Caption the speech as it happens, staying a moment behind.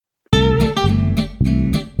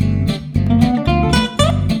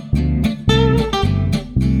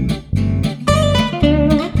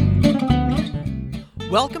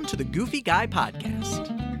Welcome to the Goofy Guy Podcast,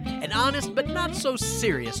 an honest but not so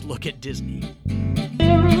serious look at Disney.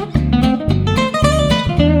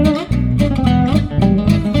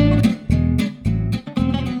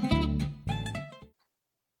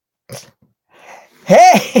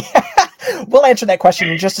 Hey, we'll answer that question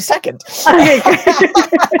in just a second.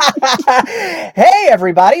 Hey,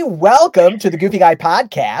 everybody. Welcome to the Goofy Guy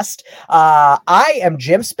Podcast. I am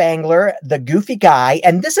Jim Spangler, the Goofy Guy,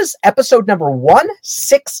 and this is episode number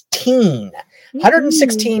 116.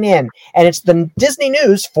 116 in, and it's the Disney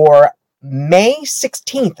news for May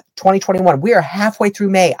 16th, 2021. We are halfway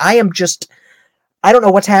through May. I don't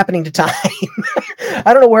know what's happening to time.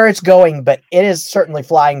 I don't know where it's going, but it is certainly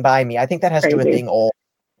flying by me. I think that has to do with being old.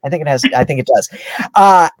 I think it does.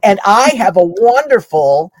 And I have a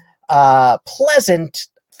wonderful, pleasant,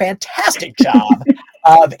 fantastic job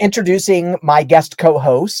of introducing my guest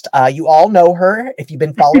co-host. You all know her. If you've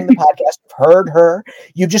been following the podcast, you've heard her.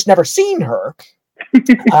 You've just never seen her.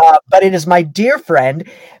 But it is my dear friend,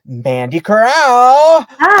 Mandy Corral.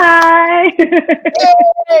 Hi.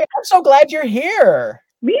 Hey, I'm so glad you're here.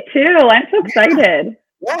 Me too. I'm so excited.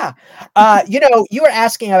 Yeah. You were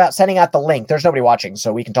asking about sending out the link. There's nobody watching,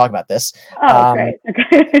 so we can talk about this. Oh, great.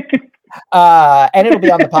 Okay. And it'll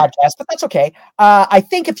be on the podcast, but that's okay. I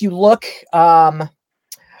think if you look, you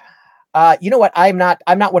know what? I'm not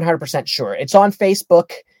 100% sure. It's on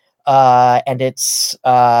Facebook. And it's,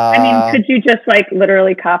 could you just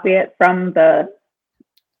literally copy it from the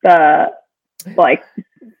bar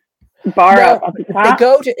up at the top?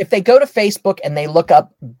 If they go to Facebook and they look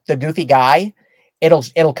up the Goofy Guy,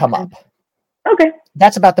 it'll come up. Okay.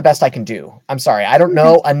 That's about the best I can do. I'm sorry. I don't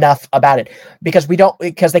know enough about it because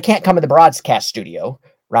they can't come in the broadcast studio,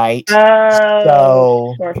 right? Sure.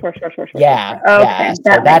 Yeah. Okay.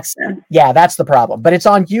 Yeah. So that's the problem. But it's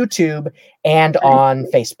on YouTube and on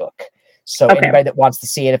Facebook. So anybody that wants to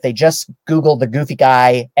see it, if they just Google the Goofy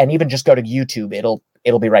Guy and even just go to YouTube,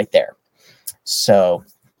 it'll be right there. So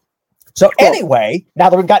cool. Anyway, now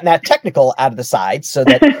that we've gotten that technical out of the side, so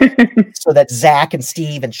that Zach and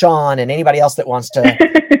Steve and Sean and anybody else that wants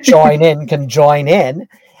to join in can join in.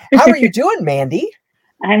 How are you doing, Mandy?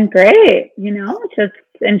 I'm great. Just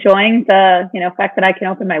enjoying the fact that I can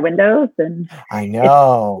open my windows and I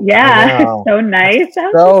know. So nice.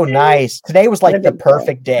 So nice. Today was like the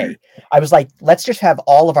perfect day. I was like, let's just have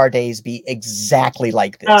all of our days be exactly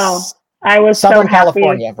like this. Oh, I was Southern so happy.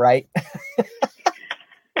 California, right?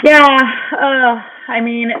 Yeah. And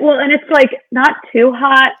it's not too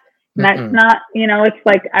hot. That's not, it's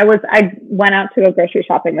I went out to go grocery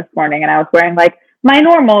shopping this morning and I was wearing my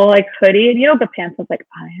normal hoodie and yoga pants. I was like,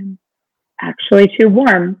 I am actually too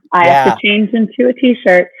warm. I have to change into a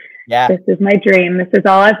t-shirt. Yeah. This is my dream. This is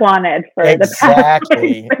all I've wanted for the past.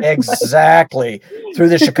 Exactly. Through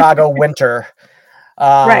the Chicago winter.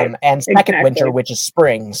 Right. And second winter, which is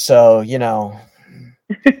spring. So,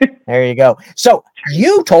 there you go. So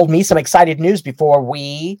you told me some excited news before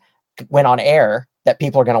we went on air that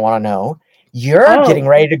people are going to want to know. You're getting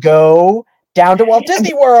ready to go down to Walt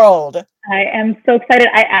Disney World. I am so excited.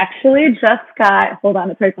 I actually just got, hold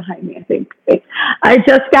on, it's right behind me, I think. I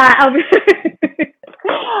did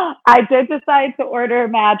decide to order a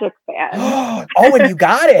Magic Band. And you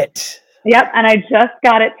got it. Yep, and I just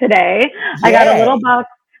got it today. Yay. I got a little box.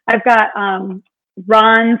 I've got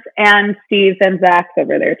Ron's and Steve's and Zach's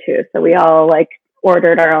over there too. So we all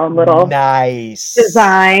ordered our own little nice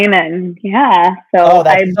design and So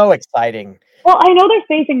that's so exciting. Well, I know they're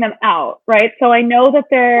phasing them out, right? So I know that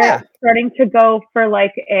they're starting to go for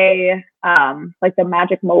a the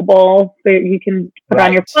Magic Mobile that you can put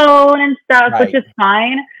on your phone and stuff, which is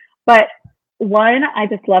fine. But one, I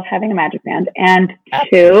just love having a Magic Band, and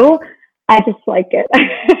two, I just like it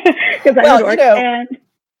because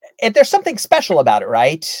there's something special about it,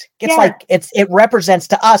 right? It's it represents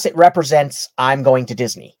to us. It represents I'm going to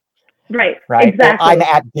Disney. Right. Exactly. Or I'm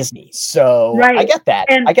at Disney. So I get that.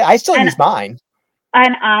 And I still use mine.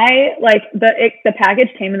 And I the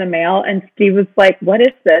package came in the mail and Steve was like, what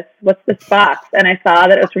is this? What's this box? And I saw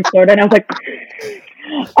that it was from Florida and I was like,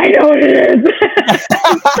 I know what it is.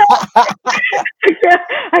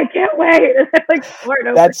 I can't wait.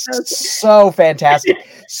 That's so fantastic.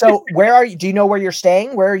 So where are you? Do you know where you're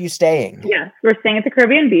staying? Where are you staying? Yes, we're staying at the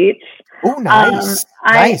Caribbean Beach. Oh, nice.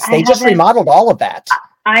 Nice. They just remodeled all of that.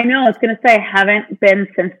 I know. I was going to say I haven't been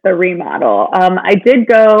since the remodel. I did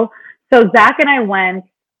go. So Zach and I went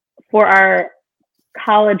for our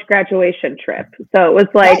college graduation trip. So it was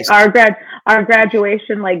nice. our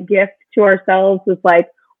graduation gift to ourselves was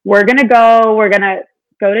we're going to go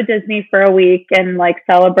to Disney for a week and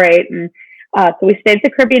celebrate. And So we stayed at the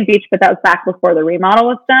Caribbean beach, but that was back before the remodel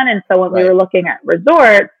was done. And so when we were looking at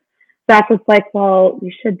resorts, Zach was like, well,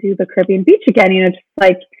 we should do the Caribbean beach again, you know, just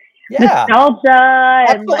like nostalgia.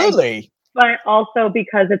 Absolutely. And but also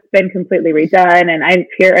because it's been completely redone, and I've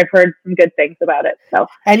heard some good things about it. So,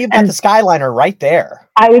 and you've got the Skyliner right there.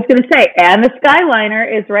 I was going to say, and the Skyliner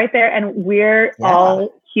is right there, and we're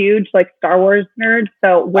all huge like Star Wars nerds,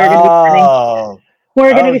 so we're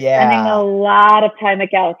going to be spending a lot of time at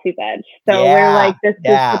Galaxy's Edge. So we're like, this is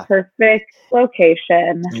the perfect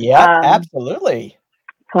location. Yeah, absolutely.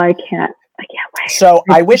 So I can't wait. So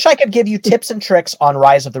I wish I could give you tips and tricks on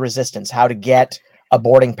Rise of the Resistance, how to get a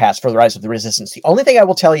boarding pass for the Rise of the Resistance. The only thing I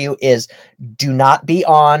will tell you is do not be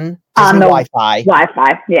on Disney Wi-Fi.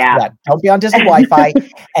 Yeah. Don't be on Disney Wi-Fi.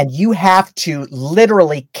 And you have to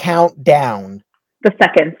literally count down the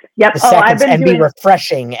seconds. Yep. The seconds and be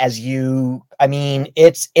refreshing as you, I mean,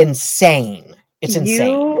 it's insane. It's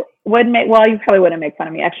insane. You probably wouldn't make fun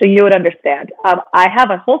of me. Actually, you would understand. I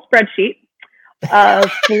have a whole spreadsheet of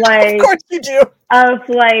like, of course you do. Of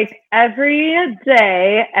like every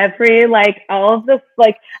day, all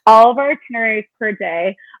of our itineraries per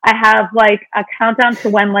day. I have like a countdown to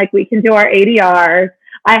when like we can do our ADRs.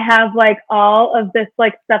 I have like all of this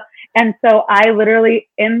like stuff. And so I literally,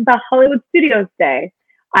 in the Hollywood Studios day,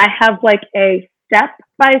 I have like a step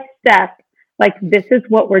by step, like this is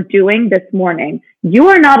what we're doing this morning. You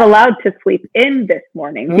are not allowed to sleep in this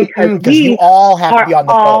morning because we all have to be on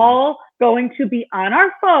the phone. Going to be on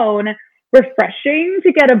our phone, refreshing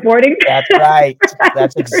to get a boarding. That's right.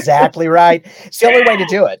 That's exactly right. It's the only way to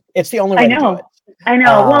do it. It's the only way to do it. I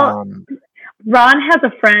know. Well, Ron has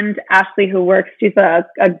a friend, Ashley, who works. She's a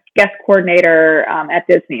guest coordinator at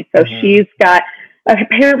Disney. So she's got.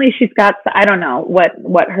 Apparently, she's got. I don't know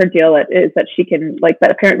what her deal is that she can like.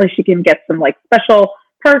 But apparently, she can get some like special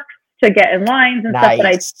perks to get in lines and stuff. But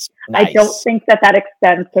I don't think that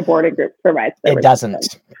extends to boarding groups for Rise. It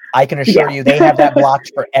doesn't. I can assure you, they have that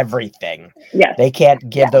blocked for everything. Yes. They can't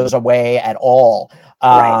give those away at all.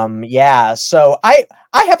 Yeah. So I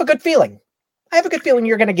have a good feeling.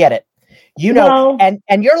 You're going to get it. You know,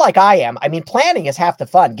 and you're like I am. I mean, planning is half the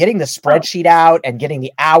fun. Getting the spreadsheet out and getting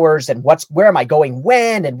the hours and where am I going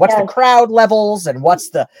when and what's the crowd levels and what's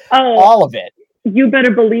all of it. You better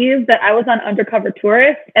believe that I was on Undercover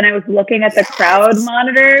Tourist and I was looking at the crowd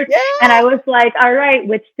monitors and I was like, all right,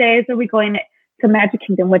 which days are we going to Magic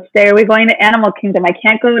Kingdom? Which day are we going to Animal Kingdom? I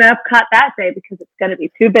can't go to Epcot that day because it's going to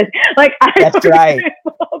be too busy. Like, that's right.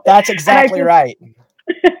 That's exactly right.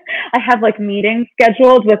 I have like meetings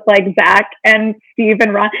scheduled with like Zach and Steve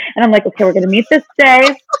and Ron, and I'm like, okay, we're going to meet this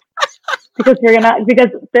day because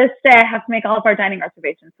this day I have to make all of our dining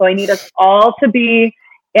reservations. So I need us all to be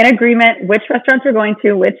in agreement which restaurants we're going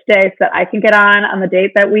to, which day, so that I can get on the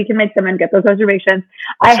date that we can make them and get those reservations.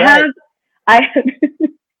 I'm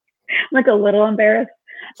like a little embarrassed.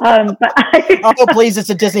 Oh, please, it's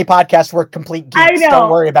a Disney podcast. We're complete geeks. I know. Don't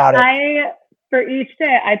worry about it. For each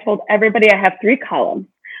day, I told everybody I have 3 columns.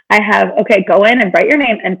 I have, go in and write your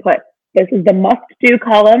name and put, this is the must-do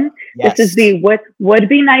column. Yes. This is the would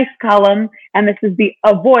be nice column. And this is the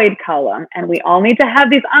avoid column. And we all need to have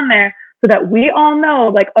these on there so that we all know,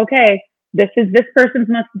 like, okay, this is this person's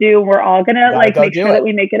must-do. We're all going to, like, make sure that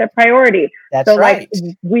we make it a priority. That's right.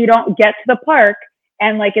 Like, we don't get to the park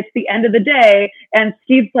and, like, it's the end of the day, and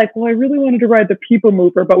Steve's like, well, I really wanted to ride the People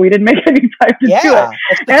Mover, but we didn't make any time to do it.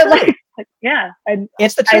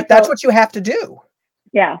 It's the truth. That's what you have to do.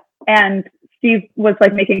 Yeah. And Steve was,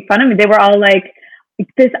 like, making fun of me. They were all like,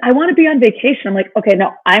 I want to be on vacation. I'm like, okay,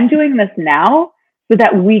 no, I'm doing this now so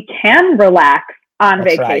that we can relax on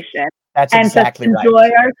vacation. Right. That's exactly right. And just enjoy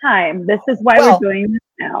our time. This is why we're doing this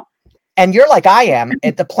now. And you're like I am.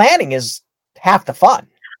 The planning is half the fun.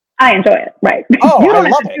 I enjoy it. Right. Oh, I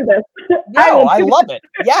love it. No, I love it.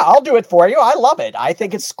 Yeah, I'll do it for you. I love it. I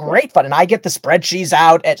think it's great fun. And I get the spreadsheets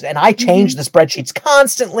out and I change the spreadsheets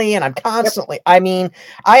constantly. And I'm constantly, I mean,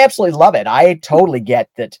 I absolutely love it. I totally get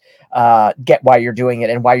that, get why you're doing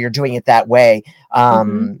it and why you're doing it that way.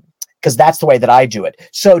 Because that's the way that I do it.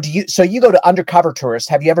 So you go to Undercover Tourist.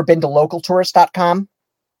 Have you ever been to localtourist.com?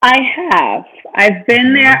 I have. I've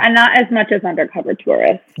been there, and not as much as Undercover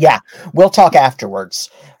Tourist. Yeah, we'll talk afterwards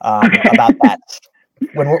about that.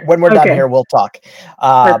 When we're done here, we'll talk.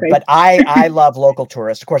 But I love Local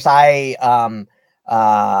Tourist. Of course, I've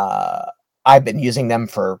been using them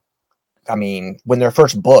for. I mean, when their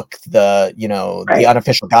first book, the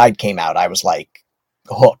unofficial guide came out, I was like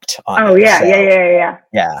hooked on it.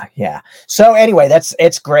 Yeah. So anyway,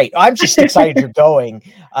 it's great. I'm just excited you're going.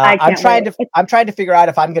 I'm trying to figure out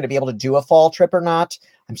if I'm going to be able to do a fall trip or not.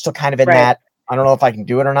 I'm still kind of in that. I don't know if I can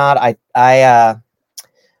do it or not.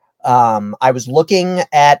 I was looking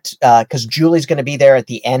at, because Julie's going to be there at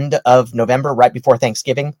the end of November, right before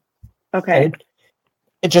Thanksgiving. Okay.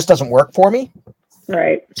 It just doesn't work for me.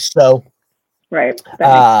 Right. So, right.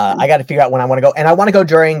 I got to figure out when I want to go. And I want to go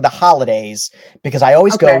during the holidays because I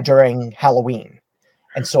always go during Halloween.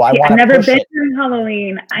 And so I want to I've never push been it. during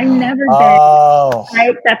Halloween. I've never Oh.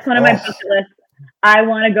 been. That's one of my bucket lists. I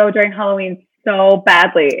want to go during Halloween so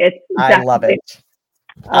badly. I love it.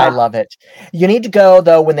 I love it. You need to go,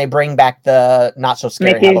 though, when they bring back the Not So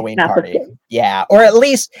Scary Halloween party. Yeah. Or at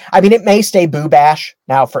least, I mean, it may stay Boo Bash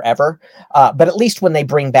now forever, but at least when they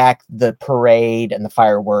bring back the parade and the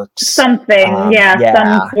fireworks. Something.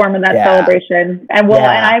 Some form of that celebration. And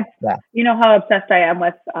you know how obsessed I am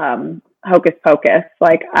with Hocus Pocus.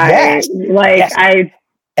 Like,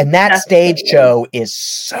 and that stage show is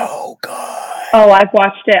so good. Oh, I've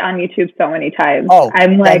watched it on YouTube so many times. Oh,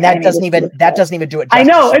 I'm like, and that doesn't even do it justice. I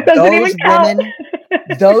know, it doesn't even count.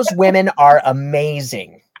 Those women are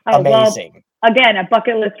amazing. Amazing. Well, again, a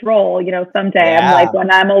bucket list role, someday. I'm like, when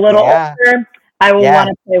I'm a little older, I will want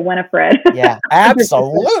to play Winifred. Yeah,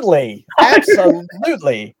 absolutely.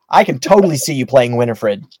 Absolutely. I can totally see you playing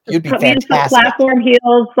Winifred. You'd be fantastic. Put me in some platform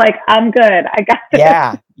heels, like, I'm good. I got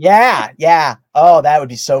it. Yeah. Oh, that would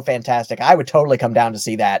be so fantastic. I would totally come down to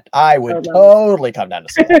see that. I would totally come down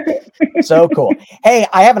to see that. So cool. Hey,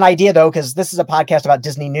 I have an idea, though, because this is a podcast about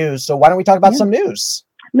Disney news. So why don't we talk about some news?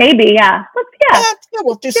 Maybe, yeah.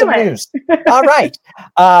 We'll do some news. All right.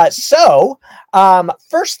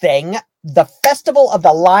 First thing, the Festival of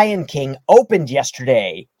the Lion King opened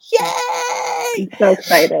yesterday. Yay! I'm so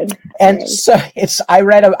excited. And so I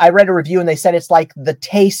read a review and they said it's like the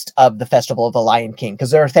taste of the Festival of the Lion King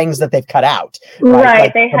because there are things that they've cut out. Right.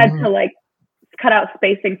 Like, they had to cut out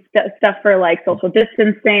spacing stuff for social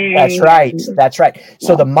distancing. That's right.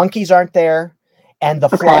 So the monkeys aren't there and the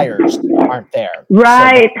flyers aren't there.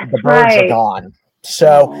 Right. So the birds are gone.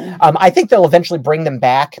 So I think they'll eventually bring them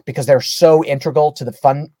back because they're so integral to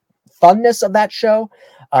the funness of that show.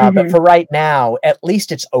 But for right now, at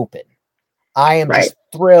least it's open. I am just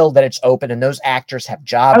thrilled that it's open and those actors have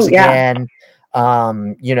jobs again. I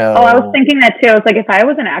was thinking that too. I was like, if I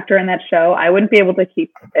was an actor in that show, I wouldn't be able to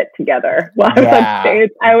keep it together while I was on stage.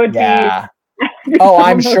 I would be.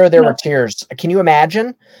 I'm sure there were tears. Can you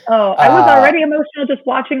imagine? Oh, I was already emotional just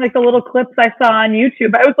watching the little clips I saw on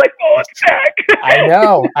YouTube. I was like, oh, it's back.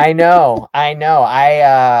 I know.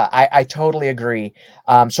 I totally agree.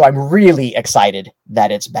 So I'm really excited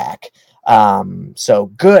that it's back.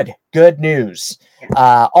 So good news.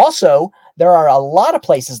 Also, there are a lot of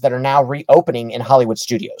places that are now reopening in Hollywood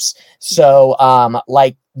studios. So,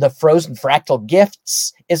 like the Frozen Fractal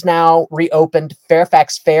Gifts is now reopened.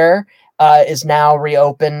 Fairfax Fair is now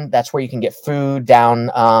reopened. That's where you can get food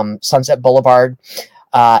down Sunset Boulevard.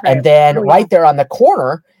 And then right there on the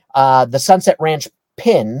corner, the Sunset Ranch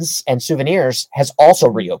Pins and Souvenirs has also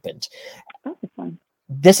reopened. That's fun.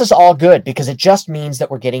 This is all good because it just means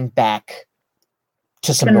that we're getting back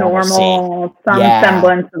to some normalcy.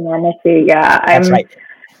 Semblance of normalcy. Yeah. That's right.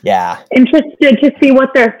 Yeah. Interested to see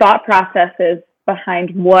what their thought process is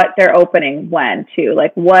behind what they're opening when too.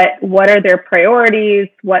 Like what are their priorities?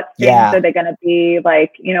 What things are they going to be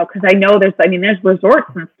like, cause I know there's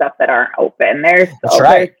resorts and stuff that aren't open. That's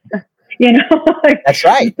right. That's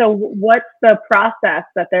right. So what's the process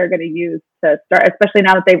that they're going to use to start, especially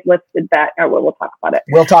now that they've listed that, or we'll talk about it.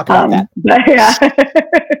 We'll talk about that. But yeah.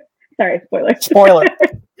 Sorry, spoiler.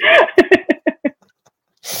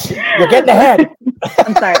 You're getting ahead.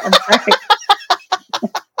 I'm sorry.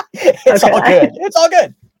 It's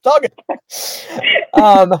all good.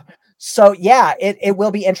 So yeah, it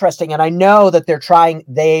will be interesting. And I know that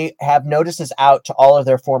they have notices out to all of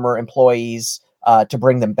their former employees to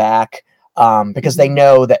bring them back because they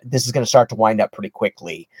know that this is going to start to wind up pretty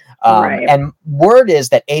quickly. And word is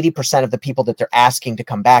that 80% of the people that they're asking to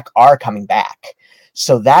come back are coming back.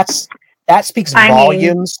 So that speaks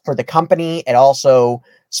volumes for the company. It also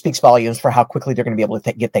speaks volumes for how quickly they're going to be able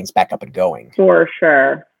to get things back up and going. For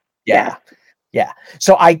sure. Yeah.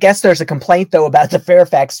 So I guess there's a complaint though about the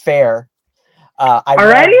Fairfax Fair. I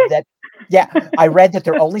read that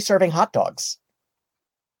they're only serving hot dogs.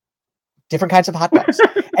 Different kinds of hot dogs.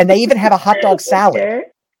 And they even have a hot dog salad.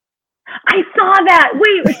 I saw that.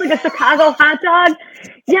 Wait, it's like a Chicago hot dog?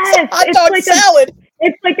 Yes. It's hot dog salad.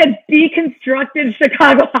 It's like a deconstructed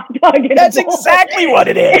Chicago hot dog. That's exactly what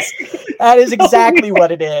it is. That is exactly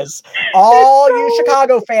what it is. All you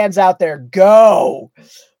Chicago fans out there, go.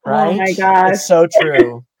 Right? Oh my gosh. It's so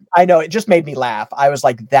true. I know. It just made me laugh. I was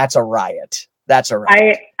like, that's a riot. That's a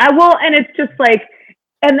riot. And it's just like,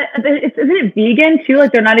 and isn't it vegan too?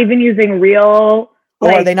 Like they're not even using real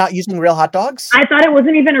Or are they not using real hot dogs? I thought it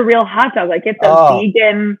wasn't even a real hot dog. Like, it's a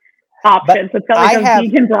vegan option. So it's got like a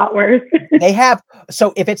vegan bratwurst. They have.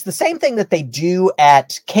 So if it's the same thing that they do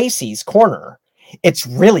at Casey's Corner, it's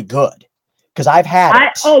really good because I've had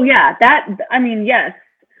it. Oh yeah, I mean, yes.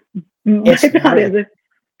 It's really,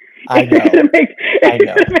 I know. It's gonna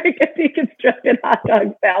make a deconstructed hot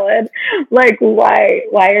dog salad. Like, why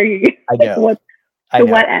are you? I know. To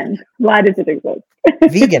what end? Why does it exist?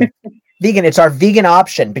 Vegan. It's our vegan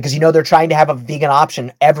option because they're trying to have a vegan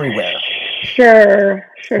option everywhere. Sure.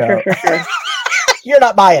 You're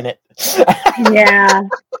not buying it. Yeah.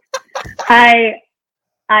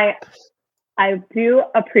 I do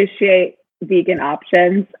appreciate vegan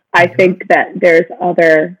options. I think that there's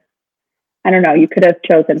other, I don't know, you could have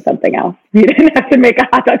chosen something else. You didn't have to make a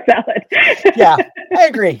hot dog salad. Yeah, I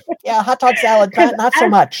agree. Yeah, hot dog salad, not so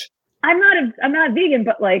much. I'm not vegan,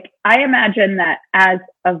 but like, I imagine that as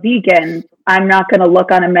a vegan, I'm not going to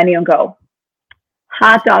look on a menu and go,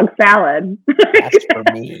 hot dog salad. That's for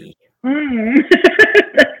me.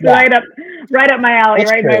 That's right up my alley,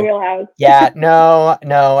 in my wheelhouse. Yeah, no,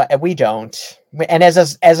 we don't. And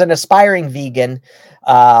as an aspiring vegan,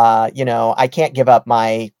 I can't give up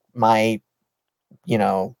my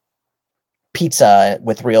pizza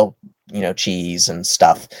with real cheese and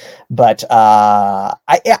stuff. But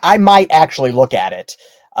I might actually look at it.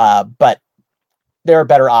 But there are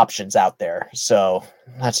better options out there. So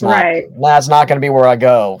that's not going to be where I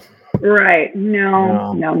go. Right.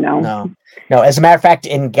 No. As a matter of fact,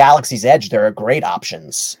 in Galaxy's Edge, there are great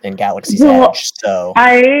options in Galaxy's Edge. So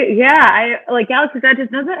I like Galaxy's Edge. Is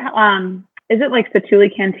it like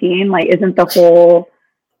Satu'li Canteen? Like, isn't the whole,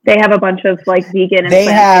 they have a bunch of like vegan and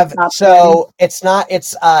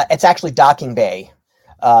it's actually Docking Bay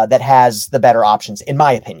that has the better options, in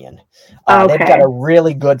my opinion. They've got a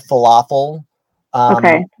really good falafel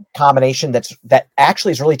combination that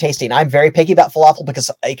actually is really tasty. And I'm very picky about falafel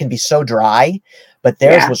because it can be so dry, but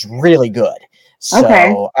theirs was really good.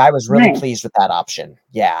 So I was really pleased with that option.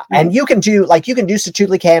 Yeah. And you can do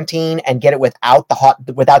Satu'li Canteen and get it without the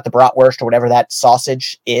bratwurst or whatever that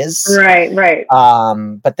sausage is. Right.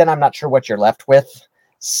 But then I'm not sure what you're left with.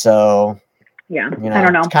 So yeah, I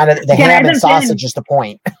don't know. Kind of the ham and sausage is the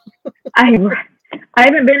point. I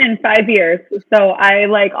haven't been in 5 years, so I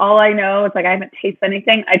like, all I know is like, I haven't tasted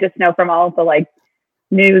anything. I just know from all of the like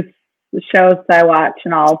news shows I watch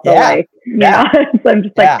and all the so I'm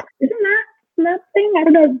just like, isn't that thing? I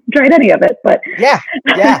don't know, tried any of it, but yeah.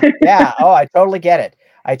 Oh, I totally get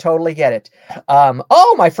it.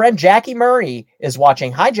 My friend Jackie Murray is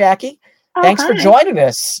watching. Hi, Jackie. Thanks for joining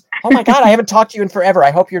us. Oh my God, I haven't talked to you in forever.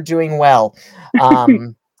 I hope you're doing well.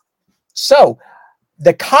 So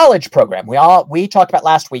the college program, we talked about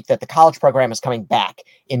last week that the college program is coming back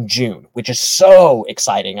in June, which is so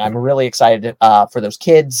exciting. I'm really excited for those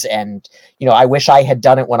kids. And, I wish I had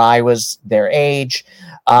done it when I was their age.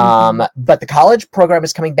 But the college program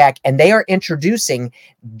is coming back and they are introducing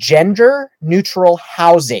gender neutral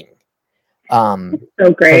housing. So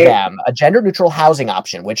great. For them, a gender neutral housing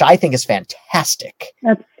option, which I think is fantastic.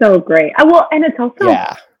 That's so great. Well, and it's also,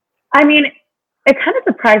 I mean, it kind of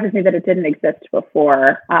surprises me that it didn't exist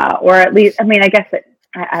before, or at least, I mean, I guess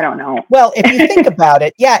I don't know. Well, if you think about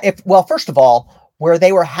it, first of all, where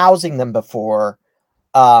they were housing them before,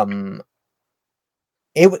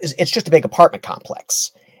 it's just a big apartment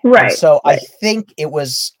complex. Right. And so I think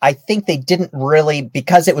they didn't really,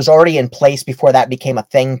 because it was already in place before that became a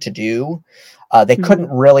thing to do, they couldn't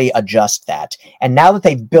really adjust that. And now that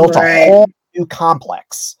they've built a whole new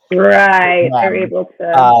complex, they're able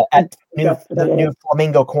to at the new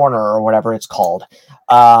Flamingo Corner or whatever it's called,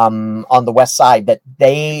 on the west side, that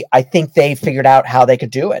I think they figured out how they could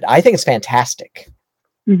do it. I think it's fantastic.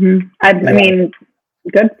 I mean,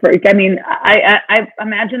 good for, I mean, I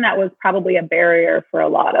imagine that was probably a barrier for a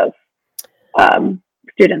lot of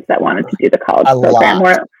students that wanted to do the college program.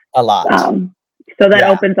 A lot. So that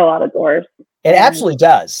opens a lot of doors. It absolutely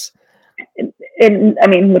does. I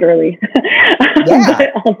mean, literally.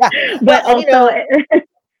 But also,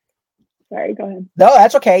 sorry, go ahead. No,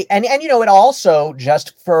 that's okay. And it also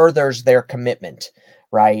just furthers their commitment,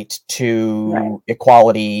 right, to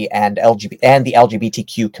equality and the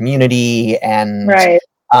LGBTQ community. And,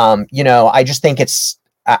 I just think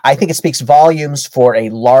I think it speaks volumes for a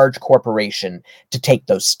large corporation to take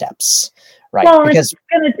those steps. Right. Well, because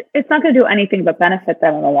it's not going to do anything but benefit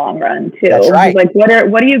them in the long run too. That's right. Like, what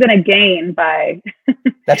are you going to gain by?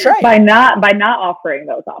 That's right. by not offering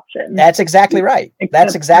those options. That's exactly right.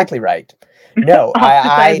 That's exactly right. No,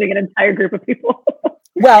 ostracizing an entire group of people.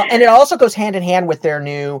 Well, and it also goes hand in hand with their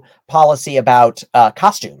new policy about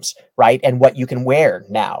costumes, right? And what you can wear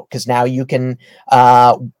now, because now you can,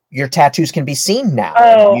 your tattoos can be seen now.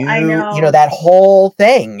 Oh, I know. You know, that whole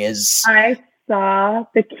thing is. I saw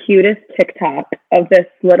the cutest TikTok of this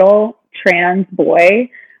little trans boy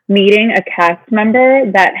meeting a cast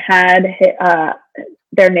member that had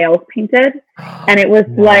their nails painted, and it was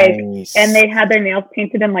like, and they had their nails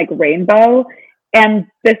painted in like rainbow, and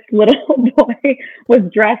this little boy was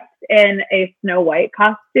dressed in a Snow White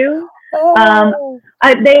costume.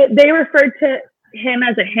 They referred to him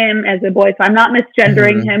as a boy, so I'm not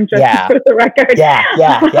misgendering him, just for the record.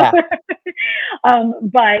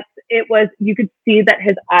 But it was, you could see that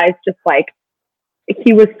his eyes just like,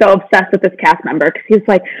 he was so obsessed with this cast member because he was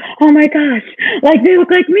like, oh my gosh, like they look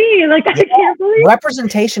like me. Like, I can't believe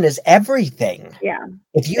representation is everything. Yeah.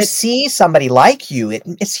 If you see somebody like you,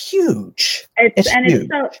 it's huge. It's huge. It's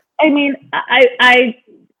so, I mean,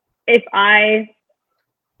 if I,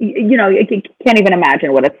 you know, you can't even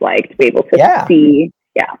imagine what it's like to be able to see.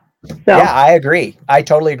 Yeah. So yeah, I agree. I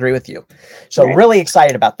totally agree with you. So really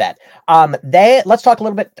excited about that. Let's talk a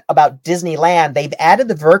little bit about Disneyland. They've added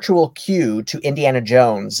the virtual queue to Indiana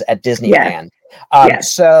Jones at Disneyland.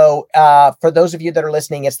 So for those of you that are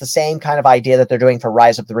listening, it's the same kind of idea that they're doing for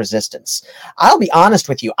Rise of the Resistance. I'll be honest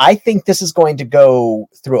with you. I think this is going to go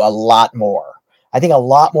through a lot more. I think a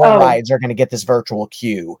lot more rides are going to get this virtual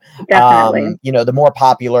queue. Definitely. You know, the more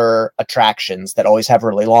popular attractions that always have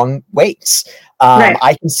really long waits.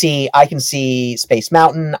 I can see Space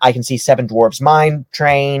Mountain. I can see Seven Dwarfs Mine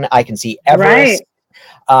Train. I can see Everest.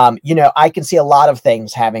 You know, I can see a lot of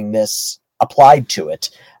things having this applied to it.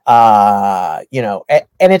 You know,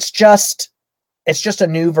 and it's just a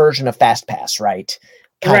new version of Fast Pass, right?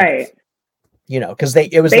 Kind of. You know, because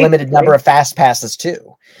it was limited number of Fast Passes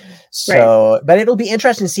too. So, but it'll be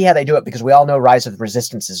interesting to see how they do it, because we all know Rise of the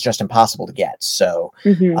Resistance is just impossible to get. So,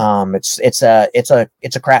 it's a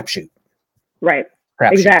crapshoot. Right.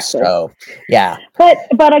 Exactly. So, yeah. But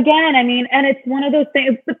again, I mean, and it's one of those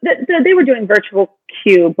things. They were doing virtual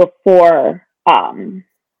queue before COVID.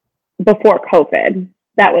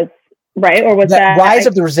 That was right, or was that Rise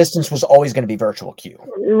of the Resistance was always going to be virtual queue?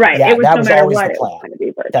 Right. Yeah, it was that no was matter always what, the plan. it was going to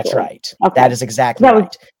be virtual. That's right. Okay. That is exactly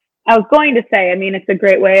right. I was going to say, I mean, it's a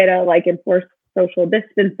great way to like enforce social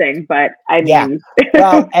distancing, but I mean,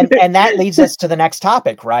 well, and that leads us to the next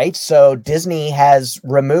topic, right? So Disney has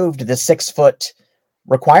removed the 6 foot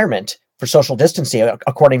requirement for social distancing,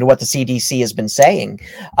 according to what the CDC has been saying.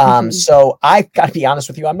 So I've got to be honest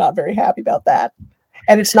with you, I'm not very happy about that.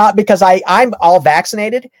 And it's not because I'm all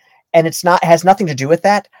vaccinated, and has nothing to do with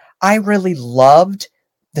that. I really loved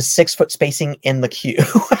the 6 foot spacing in the queue.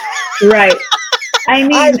 Right. I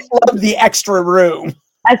mean, I love the extra room,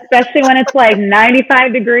 especially when it's like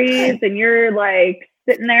 95 degrees and you're like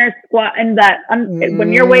sitting there squatting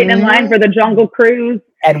when you're waiting in line for the Jungle Cruise,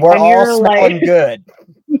 and we're all smelling good.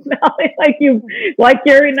 Like you're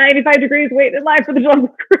in 95 degrees waiting in line for the Jungle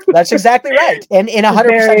Cruise. That's exactly right, and in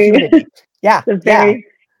 100% humidity. Yeah, it's a very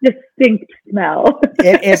distinct smell.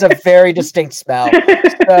 It is a very distinct smell.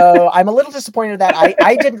 So I'm a little disappointed that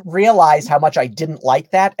I didn't realize how much I didn't like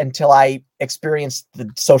that until I experienced the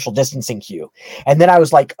social distancing queue. And then I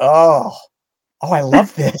was like, oh, I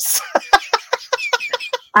love this.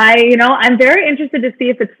 I'm very interested to see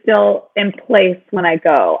if it's still in place when I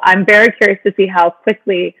go. I'm very curious to see how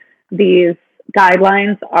quickly these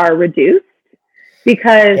guidelines are reduced,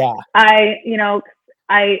 because I know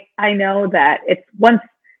that it's once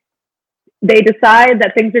they decide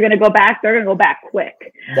that things are going to go back, they're going to go back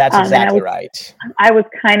quick. That's exactly right. I was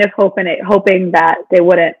kind of hoping that they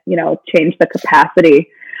wouldn't, change the capacity.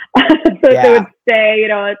 They would stay,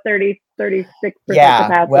 at 36%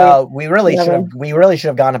 capacity. Well, we really should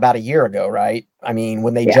have gone about a year ago, right? I mean,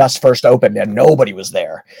 when they just first opened and nobody was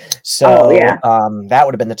there. So that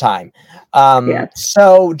would have been the time.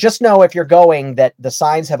 So just know, if you're going, that the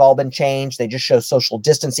signs have all been changed. They just show social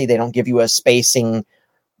distancing. They don't give you a spacing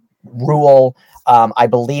rule. I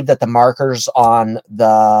believe that the markers on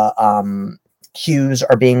the queues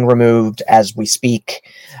are being removed as we speak.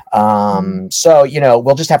 So,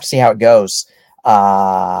 we'll just have to see how it goes.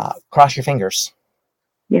 Cross your fingers.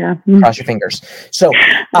 Yeah. Cross your fingers. So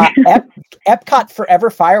Epcot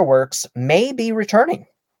Forever Fireworks may be returning.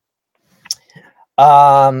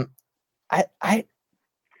 I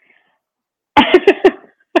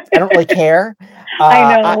don't really care.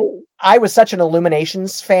 I know. I was such an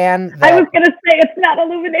Illuminations fan. I was going to say, it's not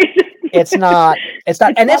Illuminations. It's not,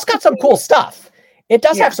 and it's got some cool stuff. It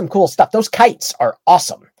does have some cool stuff. Those kites are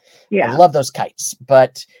awesome. Yeah. I love those kites,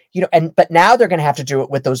 but but now they're going to have to do it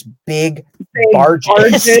with those big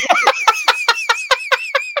barges.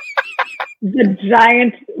 the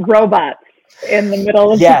giant robots in the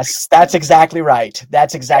middle of Yes, that's exactly right.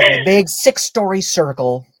 That's exactly big 6-story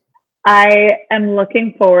circle. I am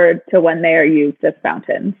looking forward to when they are used as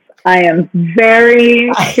fountains. I am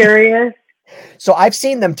very curious. So I've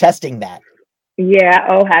seen them testing that. Yeah.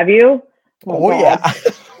 Oh, have you? Oh yeah.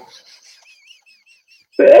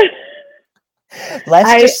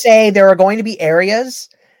 Let's just say there are going to be areas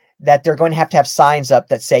that they're going to have signs up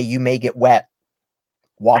that say you may get wet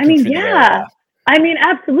walking through the area. I mean,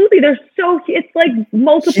 absolutely. It's like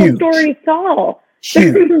multiple stories tall.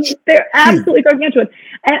 Huge. They're absolutely gargantuan.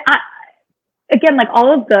 And again, like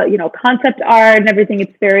all of the, concept art and everything,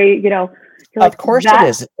 it's very, of course it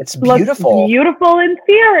is. It's beautiful. Beautiful in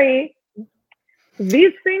theory.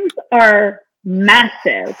 These things are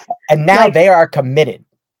massive. And now they are committed.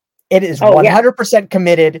 It is 100%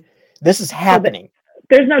 committed. This is happening.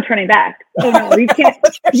 There's no turning back. Oh no, you can't.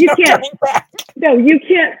 No, you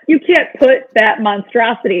can't put that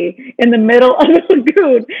monstrosity in the middle of the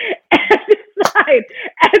lagoon and decide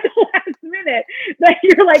at the last minute that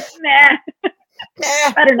you're like, nah,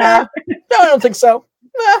 better not. No, I don't think so.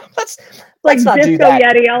 Let's not Disco do that.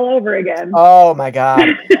 Yeti all over again. Oh my God.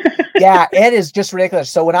 Yeah, it is just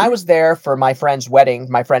ridiculous. So when I was there for my friend's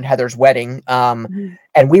wedding, my friend Heather's wedding, and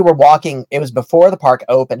we were walking, it was before the park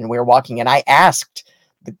opened, and we were walking, and I asked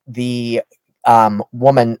the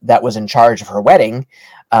woman that was in charge of her wedding,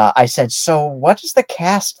 I said, so what does the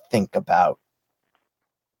cast think about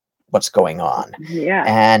what's going on? Yeah.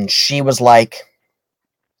 And she was like,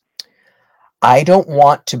 I don't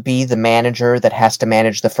want to be the manager that has to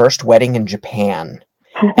manage the first wedding in Japan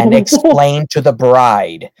and explain to the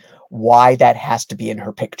bride why that has to be in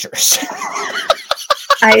her pictures.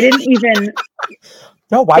 I didn't even.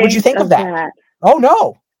 No, why would you think of that? Oh,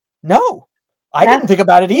 no. I didn't think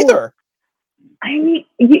about it either. I mean,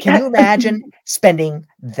 can you imagine spending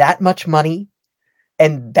that much money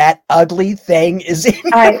and that ugly thing is in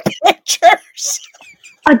your pictures?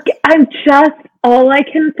 All I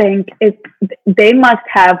can think is they must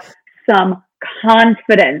have some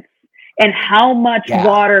confidence in how much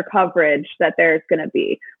water coverage that there's going to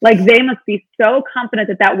be. Like they must be so confident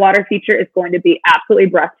that water feature is going to be absolutely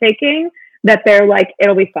breathtaking that they're like,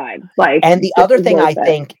 it'll be fine. Like, and the other thing I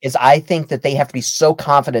think that they have to be so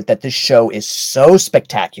confident that this show is so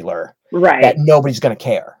spectacular, right, that nobody's going to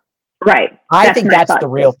care. Right. I think that's the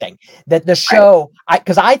real thing. That the show,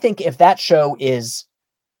 because I think if that show is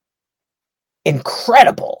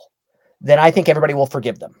incredible, then I think everybody will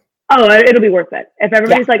forgive them. Oh, it'll be worth it. If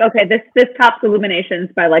everybody's like, okay, this tops Illuminations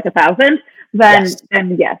by like 1,000, then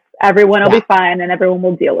yes, everyone will be fine and everyone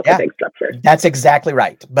will deal with the big structure. That's exactly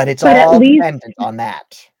right. But it's all dependent on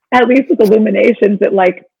that. At least with Illuminations, that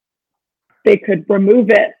like they could remove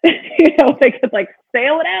it. They could like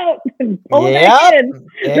sail it out and pull it back in.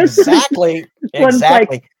 Exactly.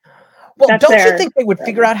 Exactly. Well, don't you think they would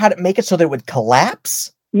figure out how to make it so that it would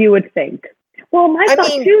collapse? You would think. Well, my thought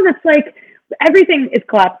too, that's like everything is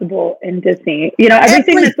collapsible in Disney.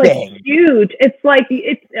 Everything that's like huge. It's like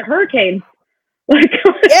it's hurricanes. Like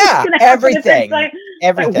everything.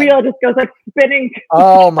 Everything. A wheel just goes like spinning.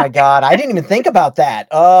 Oh my God. I didn't even think about that.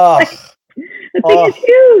 Oh, the thing is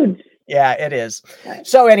huge. Yeah, it is.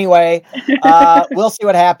 So anyway, we'll see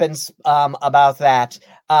what happens about that.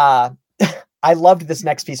 I loved this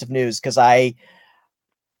next piece of news because I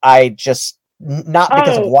just, not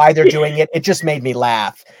because of why they're doing it, it just made me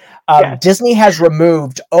laugh. Disney has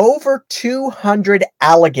removed over 200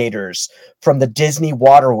 alligators from the Disney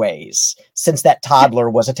waterways since that toddler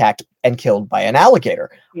was attacked and killed by an alligator.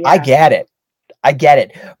 Yeah. I get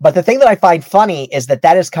it. But the thing that I find funny is that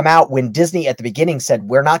has come out when Disney at the beginning said,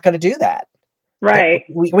 we're not going to do that. Right.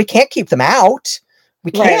 We can't keep them out.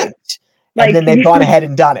 We can't. Right. And then they've gone ahead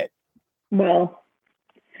and done it. Well,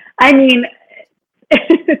 I mean,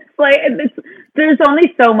 it's like, there's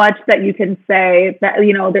only so much that you can say that,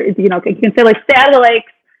 you can say like stay out of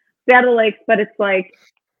the lakes, but it's like,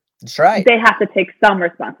 that's right. They have to take some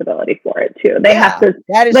responsibility for it too. They have to,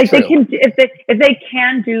 that is like, true. They can, if they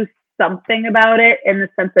can do something about it in the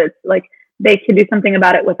sense that it's like, they can do something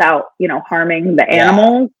about it without, harming the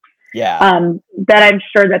animals. Yeah. That I'm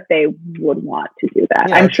sure that they would want to do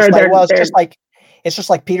that. I'm sure it's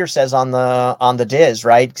just like Peter says on the Diz,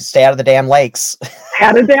 right? Stay out of the damn lakes. Stay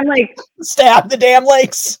out of the damn lakes. Stay out of the damn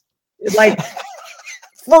lakes. Like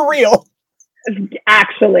for real.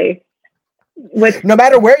 Actually. No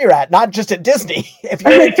matter where you're at, not just at Disney. If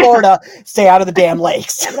you're in Florida, stay out of the damn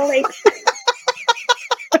lakes.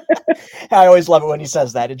 I always love it when he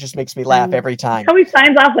says that. It just makes me laugh every time. How he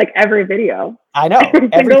signs off like every video. I know.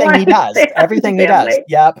 Everything he does. Everything he does.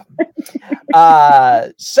 Yep.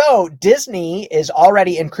 So Disney is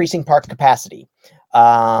already increasing park capacity.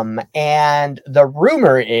 And the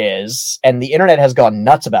rumor is, and the internet has gone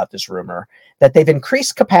nuts about this rumor, that they've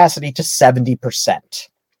increased capacity to 70%.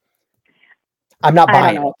 I'm not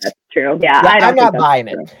buying it. That's true. Yeah, I'm not buying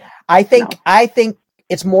it. I think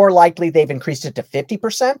it's more likely they've increased it to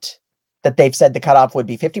 50%. That they've said the cutoff would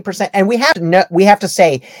be 50%. And we have to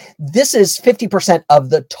say this is 50%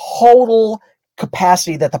 of the total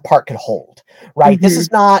capacity that the park could hold, right? Mm-hmm. This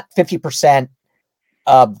is not 50%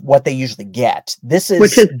 of what they usually get.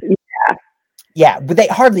 But they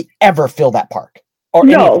hardly ever fill that park or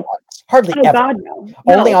any of the parks. Hardly ever. God, no.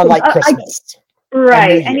 Only on like Christmas.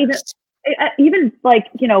 Right. And even like,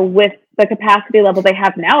 with the capacity level they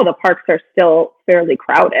have now, the parks are still fairly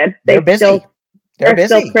crowded. They're busy. They're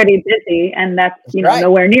still pretty busy, and that's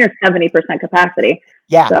nowhere near 70% capacity.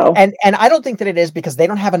 Yeah, so. and I don't think that it is because they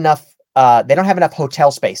don't have enough. They don't have enough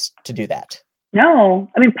hotel space to do that. No,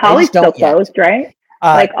 I mean Poly's still closed, right?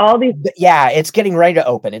 Like all these. Yeah, it's getting ready to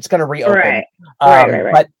open. It's going to reopen. Right.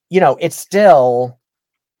 But it's still.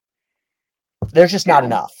 There's just not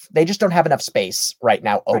enough. They just don't have enough space right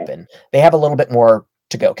now open. Right. They have a little bit more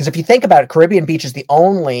to go because if you think about it, Caribbean Beach is the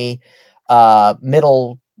only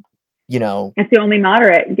middle. It's the only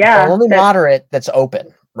moderate. Yeah. The only moderate that's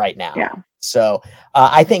open right now. Yeah. So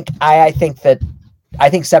I think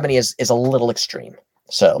 70 is a little extreme.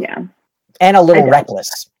 So yeah. And a little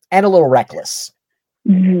reckless.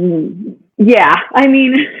 Yeah. I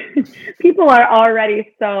mean, people are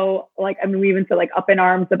already so we even said up in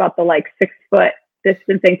arms about the 6 foot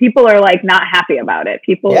distancing. People are not happy about it.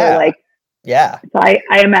 People are yeah. So I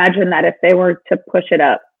imagine that if they were to push it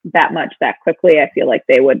up that much that quickly, I feel like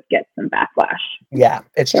they would get some backlash. Yeah,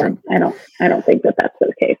 it's true. I don't think that that's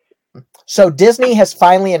the case. So Disney has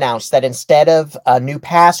finally announced that instead of a new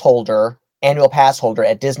annual pass holder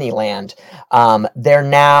at Disneyland, they're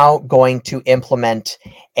now going to implement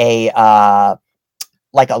a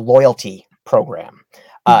loyalty program.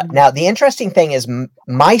 Now the interesting thing is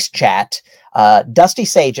Mice Chat, Dusty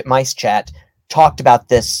Sage at Mice Chat talked about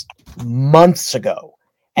this months ago.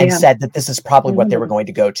 And said that this is probably what they were going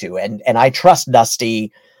to go to. And I trust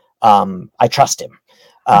Dusty. I trust him.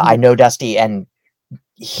 I know Dusty, and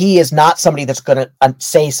he is not somebody that's going to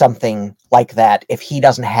say something like that if he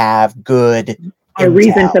doesn't have good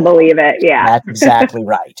reason to believe it. Yeah, that's exactly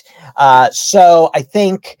right. So I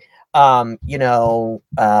think, I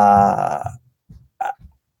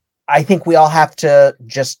think we all have to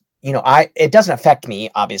just, it doesn't affect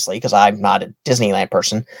me, obviously, because I'm not a Disneyland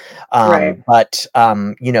person. Right. But,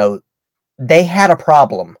 they had a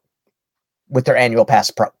problem with their annual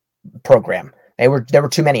pass program. There were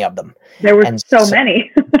too many of them. There were so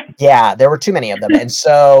many. Yeah, there were too many of them. And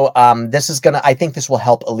so I think this will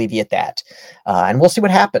help alleviate that. And we'll see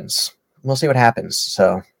what happens.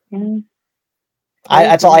 So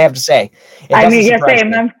that's all I have to say.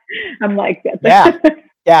 Same. I'm like this. Yeah.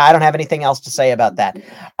 Yeah, I don't have anything else to say about that.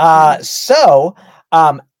 So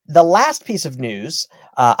the last piece of news,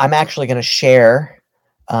 I'm actually going to share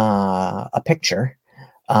a picture.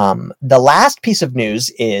 The last piece of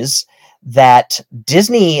news is that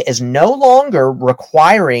Disney is no longer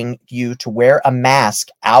requiring you to wear a mask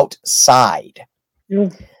outside.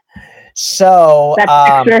 So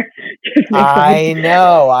I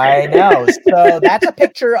know. So that's a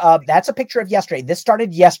picture of yesterday. This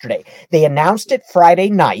started yesterday. They announced it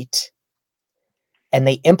Friday night and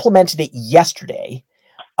they implemented it yesterday.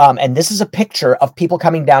 And this is a picture of people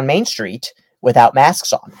coming down Main Street without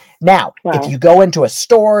masks on. Now, if you go into a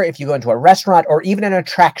store, if you go into a restaurant, or even an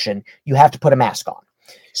attraction, you have to put a mask on.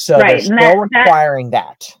 So they're still requiring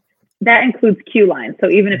that. That includes queue lines.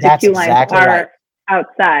 So even if the queue lines are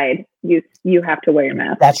outside, you have to wear your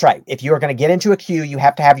mask. That's right. If you're going to get into a queue, you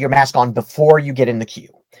have to have your mask on before you get in the queue.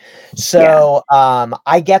 So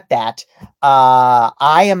I get that.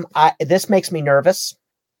 This makes me nervous.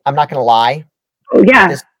 I'm not going to lie. Oh,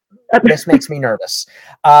 yeah. This makes me nervous.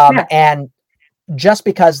 And just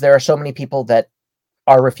because there are so many people that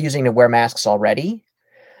are refusing to wear masks already,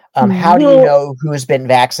 how do you know who has been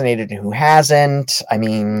vaccinated and who hasn't? I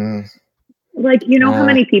mean, how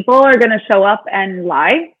many people are going to show up and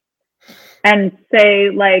lie and say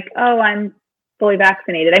oh, I'm fully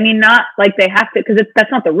vaccinated. I mean, not like they have to, because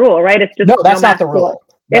that's not the rule, right? It's just that's not the rule.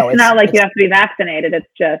 It's not like you have to be vaccinated. It's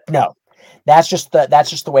just That's just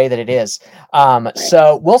the way that it is. Right.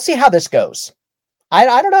 So we'll see how this goes. I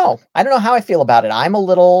don't know. I don't know how I feel about it. I'm a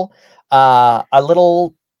little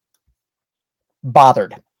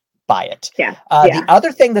bothered by it. Yeah. The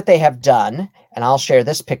other thing that they have done, and I'll share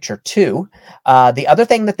this picture too. The other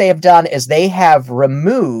thing that they have done is they have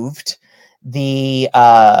removed the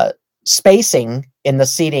spacing in the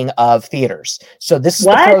seating of theaters. So this is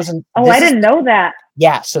the Frozen. Oh, I didn't know that.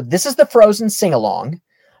 Yeah. So this is the Frozen sing-along.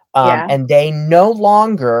 And they no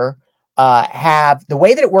longer have, the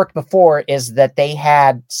way that it worked before is that they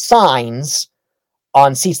had signs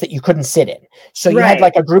on seats that you couldn't sit in. So you had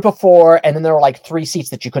like a group of 4, and then there were like 3 seats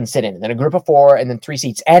that you couldn't sit in, and then a group of 4, and then 3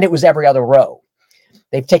 seats, and it was every other row.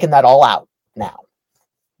 They've taken that all out now.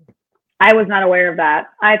 I was not aware of that.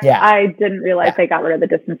 I didn't realize they got rid of the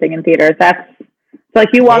distancing in theaters. That's like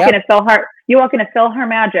you walk in at Philhar,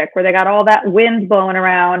 Magic, where they got all that wind blowing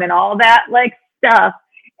around and all that like stuff,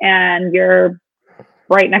 and you're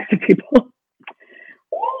right next to people.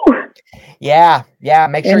 Yeah.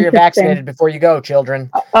 Make sure you're vaccinated before you go, children.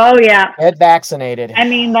 Oh, yeah. Get vaccinated. I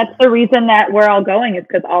mean, that's the reason that we're all going, is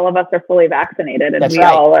because all of us are fully vaccinated, and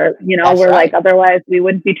all are, like, otherwise we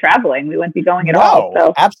wouldn't be traveling. We wouldn't be going at all.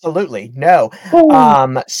 So. Absolutely. No.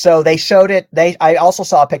 So they showed it. I also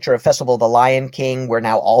saw a picture of Festival of the Lion King, where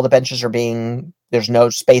now all the benches are there's no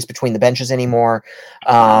space between the benches anymore.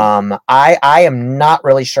 I am not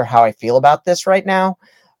really sure how I feel about this right now.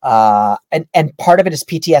 And part of it is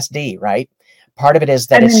PTSD, right? Part of it is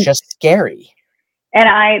that it's just scary. And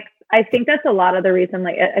I think that's a lot of the reason,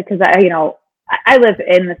 like, because I live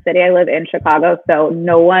in the city, I live in Chicago, so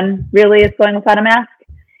no one really is going without a mask.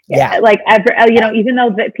 Yeah. Like, even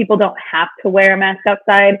though that people don't have to wear a mask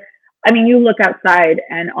outside, I mean, you look outside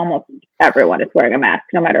and almost everyone is wearing a mask,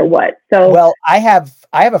 no matter what. So, well, I have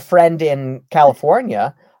a friend in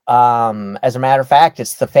California. As a matter of fact,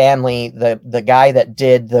 it's the family, the guy that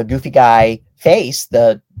did the Goofy Guy face,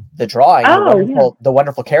 the drawing, the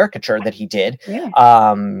wonderful caricature that he did.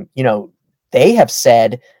 Yeah. They have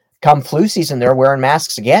said come flu season, they're wearing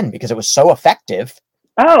masks again because it was so effective.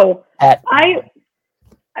 Oh, I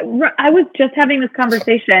was just having this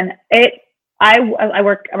conversation. I'm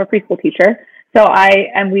a preschool teacher. So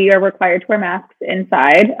we are required to wear masks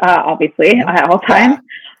inside, obviously, at all times.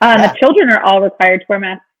 The children are all required to wear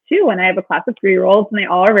masks too. And I have a class of 3-year-olds, and they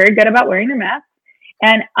all are very good about wearing their masks.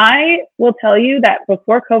 And I will tell you that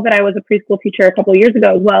before COVID, I was a preschool teacher a couple of years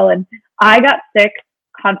ago as well. And I got sick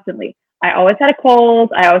constantly. I always had a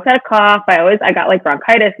cold. I always had a cough. I got like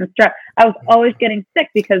bronchitis and strep. I was always getting sick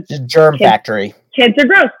because germ factory. Kids are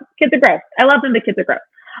gross. I love them. The kids are gross.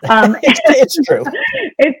 It's true.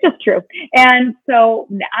 It's just true. And so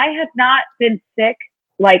I have not been sick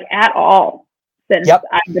like at all since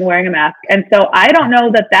I've been wearing a mask. And so I don't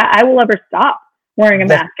know that I will ever stop wearing a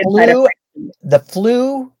mask. The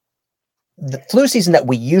flu season that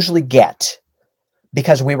we usually get,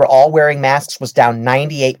 because we were all wearing masks, was down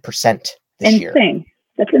 98% this year.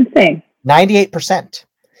 That's insane. 98%.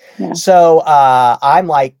 Yeah. So I'm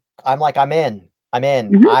in.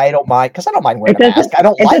 Mm-hmm. I don't mind, because I don't mind wearing a mask. I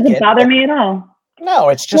don't like it. It doesn't bother me at all. No,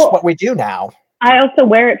 it's just what we do now. I also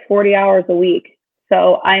wear it 40 hours a week.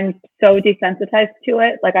 So I'm so desensitized to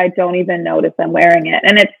it. Like, I don't even notice I'm wearing it.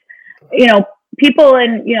 And it's, people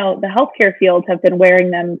in, the healthcare field have been wearing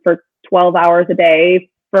them for 12 hours a day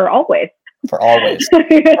for always. For always. For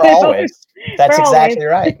always. That's exactly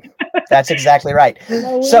right. That's exactly right.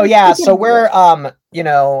 So, yeah. So we're, I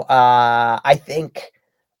think,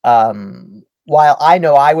 while I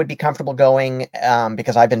know I would be comfortable going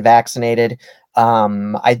because I've been vaccinated, there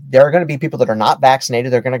are going to be people that are not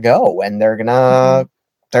vaccinated. They're going to go, and they're going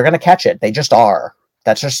to catch it. They just are.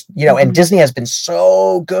 That's just, and Disney has been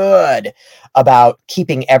so good about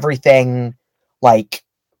keeping everything like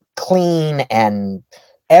clean and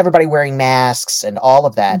everybody wearing masks and all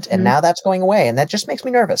of that. And now that's going away, and that just makes me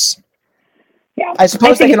nervous. Yeah. I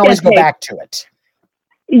suppose they can always go back to it.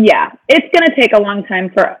 Yeah, it's going to take a long time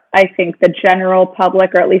for, I think, the general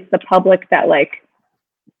public, or at least the public that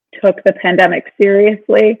took the pandemic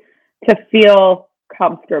seriously, to feel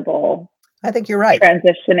comfortable. I think you're right.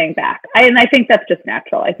 Transitioning back. And I think that's just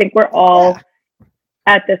natural. I think we're all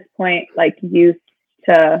at this point used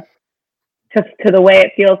to the way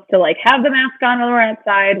it feels to have the mask on when we're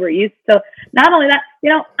outside. We're used to, not only that,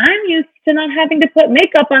 I'm used to not having to put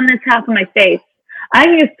makeup on this half of my face.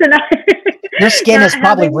 I'm used to not. Your skin is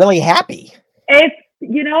probably really happy. It's,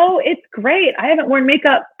 it's great. I haven't worn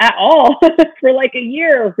makeup at all for a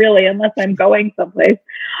year, really, unless I'm going someplace.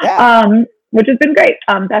 Yeah. Which has been great.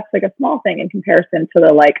 That's a small thing in comparison to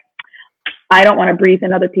the I don't want to breathe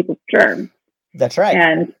in other people's germs. That's right.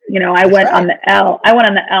 And I went on the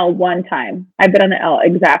L one time. I've been on the L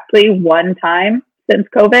exactly one time since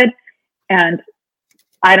COVID, and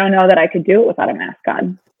I don't know that I could do it without a mask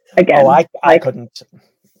on again. Oh, I couldn't.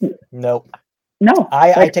 Nope. No,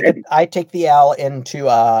 I take the L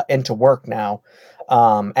into work now,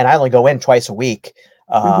 and I only go in twice a week.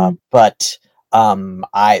 But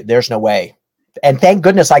there's no way. And thank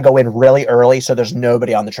goodness I go in really early, so there's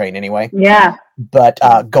nobody on the train anyway. Yeah. But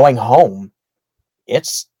going home, it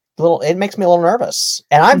makes me a little nervous.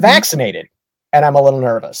 And I'm vaccinated, and I'm a little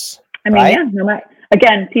nervous. I mean, right? Yeah,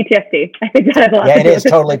 again, PTSD. I think that has a lot to do it is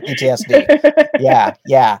totally PTSD.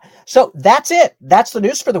 Yeah. So that's it. That's the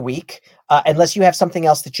news for the week. Unless you have something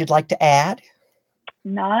else that you'd like to add.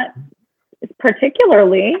 Not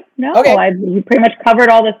particularly. No, okay. You pretty much covered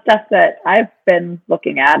all the stuff that I've been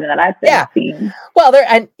looking at and that I've been seeing. Well,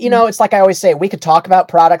 it's like I always say, we could talk about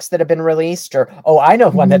products that have been released, or I know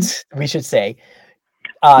one that's we should say.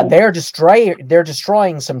 They're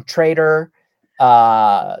destroying some Trader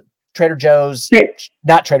Joe's,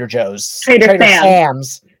 not Trader Joe's, Trader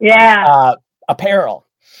Sam's. Yeah. Apparel.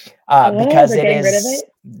 Because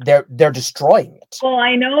they're destroying it. Well,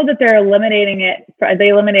 I know that they're eliminating it. They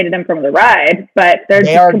eliminated them from the ride, but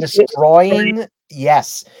they are destroying.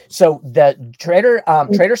 Yes. So the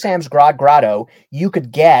Trader Sam's Grotto, you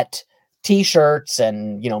could get T-shirts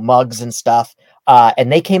and mugs and stuff.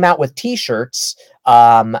 And they came out with T-shirts.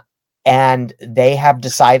 And they have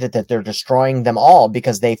decided that they're destroying them all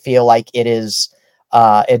because they feel like it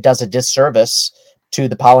does a disservice to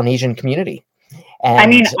the Polynesian community. And, I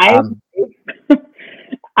mean,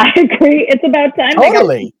 I agree. It's about time.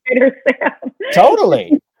 Totally. Trader Sam's.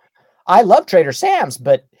 Totally. I love Trader Sam's,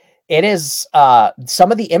 but it is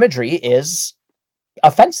some of the imagery is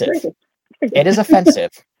offensive. It is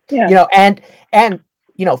offensive. Yeah. And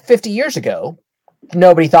 50 years ago,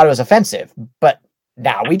 nobody thought it was offensive, but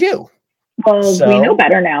now we do. Well, we know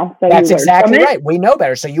better now. So that's exactly right. We know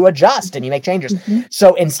better. So you adjust and you make changes.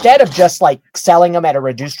 So instead of just like selling them at a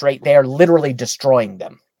reduced rate, they are literally destroying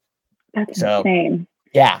them. That's insane.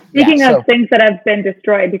 Yeah. Speaking of things that have been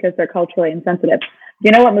destroyed because they're culturally insensitive, do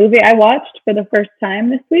you know what movie I watched for the first time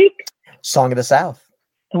this week? Song of the South.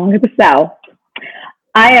 Song of the South.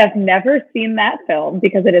 I have never seen that film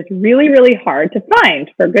because it is really, really hard to find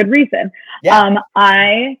for good reason. Yeah.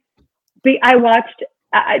 I watched.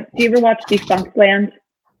 Do you ever watch Defunctland?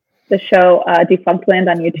 The show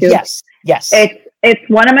Defunctland on YouTube. Yes. It's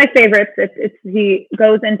one of my favorites. He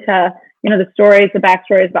goes into the stories, the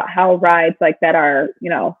backstories about how rides like that are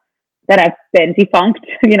that have been defunct.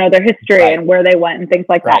 Their history and where they went and things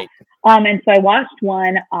like that. And so I watched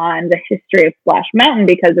one on the history of Splash Mountain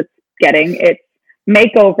because it's getting its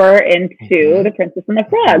makeover into The Princess and the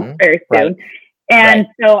Frog very soon. And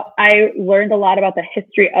so I learned a lot about the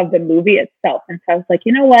history of the movie itself. And so I was like,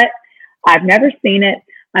 you know what? I've never seen it.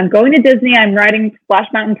 I'm going to Disney. I'm riding Splash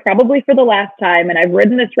Mountain probably for the last time. And I've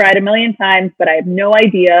ridden this ride a million times, but I have no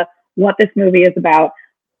idea what this movie is about.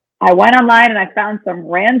 I went online and I found some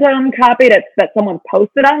random copy that someone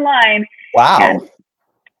posted online. Wow. And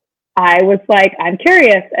I was like, I'm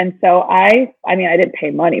curious. And so I didn't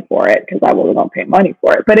pay money for it because I wasn't going to pay money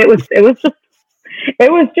for it, but it was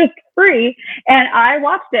just free. And I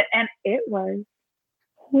watched it and it was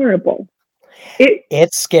horrible.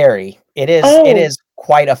 It's scary. It is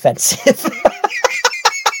quite offensive.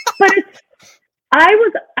 But I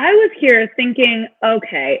was here thinking,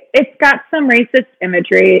 okay, it's got some racist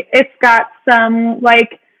imagery. It's got some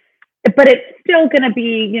but it's still going to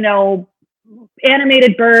be,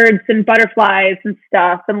 animated birds and butterflies and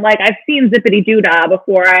stuff. And I've seen Zippity Doo-Dah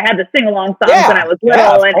before. I had to sing along songs when I was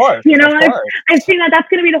little. I've seen that. That's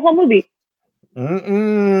going to be the whole movie.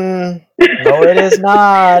 No, it is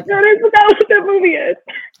not. That is not what that movie is.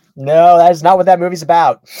 No, that is not what that movie's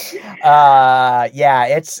about.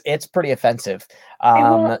 It's pretty offensive.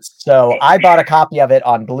 So I bought a copy of it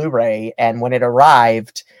on Blu-ray, and when it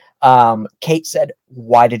arrived, Kate said,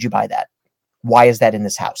 "Why did you buy that? Why is that in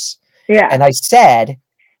this house?" Yeah. And I said,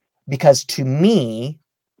 because to me,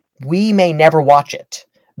 we may never watch it,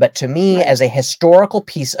 but to me, as a historical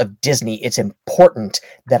piece of Disney, it's important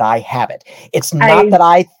that I have it. It's not that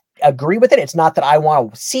I agree with it. It's not that I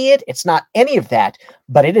want to see it. It's not any of that,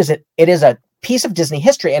 but it is a piece of Disney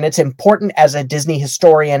history, and it's important as a Disney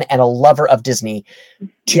historian and a lover of Disney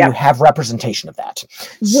to have representation of that.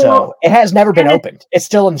 So it has never been opened. It's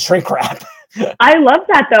still in shrink wrap. I love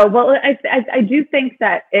that though. Well, I do think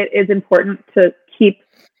that it is important to keep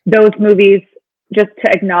those movies just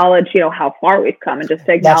to acknowledge, how far we've come and just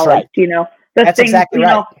to acknowledge, the That's things, exactly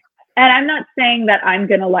right. And I'm not saying that I'm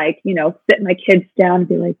going to sit my kids down and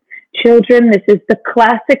be like, children, this is the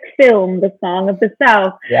classic film, The Song of the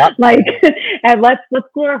South. Yep. And let's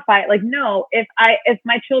glorify it. No, if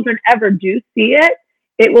my children ever do see it,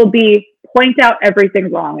 it will be point out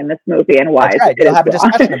everything wrong in this movie and why. That's right. You'll have a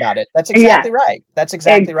discussion about it. That's exactly right. That's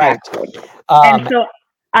exactly right. And so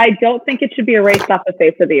I don't think it should be erased off the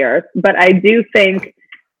face of the earth, but I do think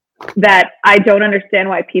that I don't understand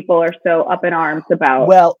why people are so up in arms about.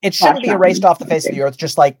 Well, it shouldn't be erased off the face of the earth,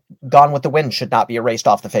 just like Gone with the Wind should not be erased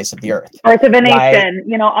off the face of the earth. Earth of a Nation,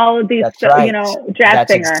 all of these, jazz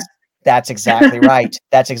singer. That's exactly right.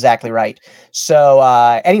 That's exactly right. So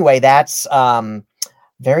anyway, that's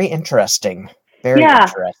very interesting. Very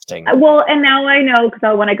interesting. Well, and now I know,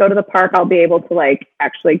 because when I go to the park, I'll be able to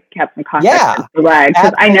actually have some context. Yeah,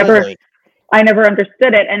 because I never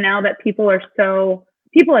understood it, and now that people are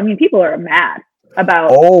are mad about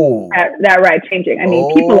that ride changing. I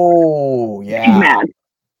mean, people are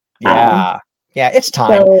mad. Yeah, it's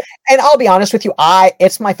time. And I'll be honest with you,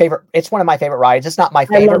 it's my favorite. It's one of my favorite rides. It's not my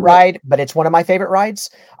favorite ride, but it's one of my favorite rides.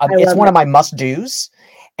 It's one of my must-dos,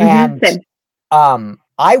 and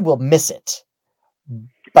I will miss it.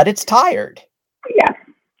 But it's tired. Yeah.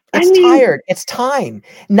 It's tired. It's time.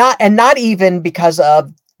 Not even because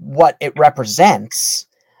of what it represents,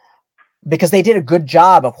 because they did a good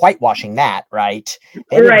job of whitewashing that, right?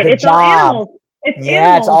 It's all animals.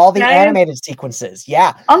 It's all the animated sequences.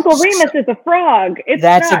 Yeah. Uncle Remus is a frog.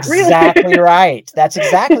 That's exactly right. That's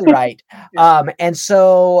exactly right. And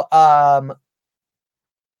so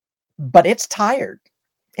but it's tired.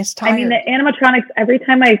 It's tired. I mean, the animatronics, every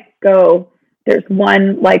time I go, there's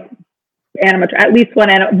one at least one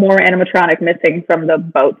more animatronic missing from the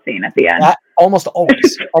boat scene at the end. Almost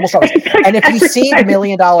always. And if you see the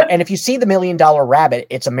 $1 million rabbit,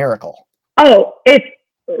 it's a miracle. Oh, it's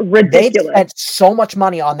ridiculous. They spent so much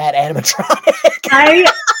money on that animatronic.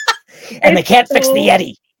 And they can't fix the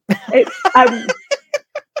Yeti.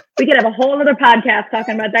 We could have a whole other podcast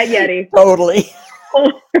talking about that Yeti. Totally.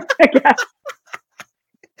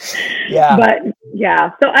 Yeah. But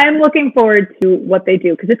so I'm looking forward to what they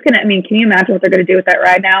do, because it's gonna. I mean, can you imagine what they're gonna do with that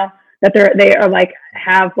ride now? That they are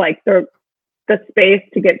have the space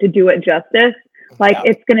to do it justice.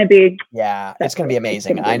 It's gonna be. Yeah, it's gonna be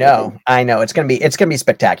amazing. I know. It's gonna be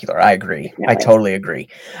spectacular. I agree. I totally agree.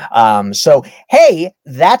 So hey,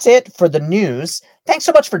 that's it for the news. Thanks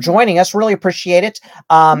so much for joining us. Really appreciate it.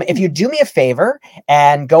 If you do me a favor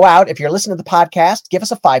and go out, if you're listening to the podcast, give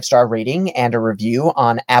us a 5-star rating and a review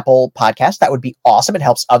on Apple Podcasts. That would be awesome. It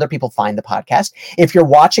helps other people find the podcast. If you're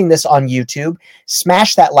watching this on YouTube,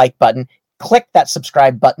 smash that like button. Click that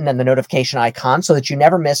subscribe button and the notification icon so that you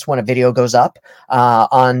never miss when a video goes up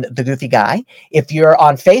on The Goofy Guy. If you're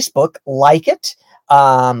on Facebook, like it,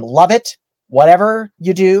 love it, whatever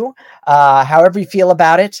you do, however you feel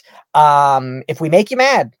about it. If we make you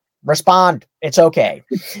mad, respond. It's okay.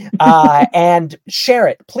 And share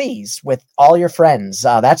it, please, with all your friends.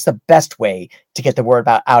 That's the best way to get the word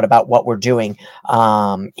out about what we're doing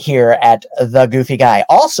here at The Goofy Guy.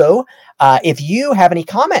 Also, if you have any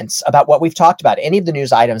comments about what we've talked about, any of the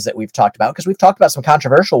news items that we've talked about, because we've talked about some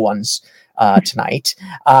controversial ones tonight,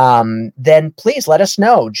 then please let us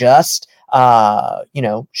know. Just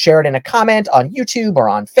share it in a comment on YouTube or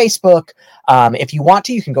on Facebook. If you want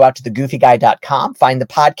to, you can go out to thegoofyguy.com, find the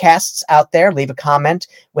podcasts out there, leave a comment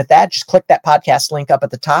with that. Just click that podcast link up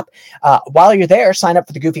at the top. While you're there, sign up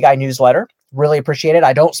for the Goofy Guy newsletter. Really appreciate it.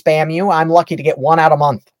 I don't spam you. I'm lucky to get one out a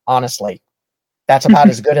month, honestly. That's about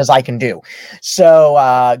as good as I can do. So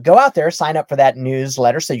go out there, sign up for that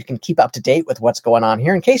newsletter so you can keep up to date with what's going on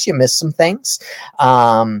here in case you miss some things.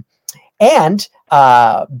 And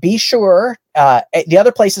be sure, the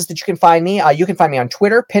other places that you can find me on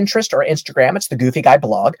Twitter, Pinterest, or Instagram. It's The Goofy Guy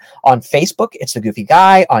Blog. On Facebook, it's The Goofy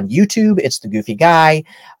Guy. On YouTube, it's The Goofy Guy.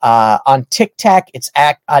 On TikTok, it's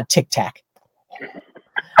TikTok.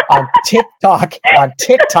 On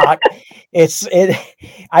TikTok,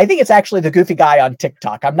 I think it's actually The Goofy Guy on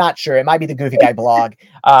TikTok. I'm not sure. It might be The Goofy Guy Blog.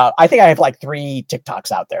 I think I have 3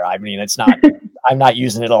 TikToks out there. I mean, it's not. I'm not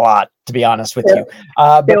using it a lot, to be honest with you.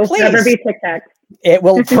 But it will forever be TikTok. It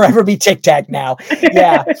will forever be TikTok now.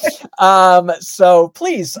 Yeah. So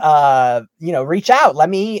please, reach out. Let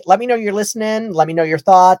me know you're listening. Let me know your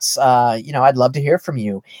thoughts. I'd love to hear from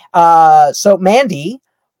you. So Mandy,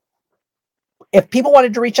 if people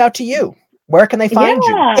wanted to reach out to you, where can they find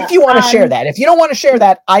you? If you want to share that. If you don't want to share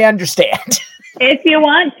that, I understand. If you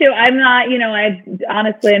want to, I'm not, I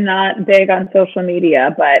honestly am not big on social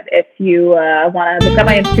media, but if you want to look up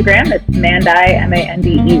my Instagram, it's Mandeye,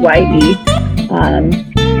 Mandeye. And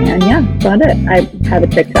yeah, that's about it. I have a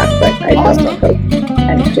TikTok, but I don't post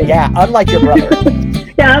anything. Yeah, unlike your brother.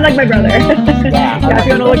 Yeah, unlike my brother. Yeah, if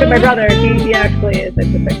you want to look at my brother, he actually is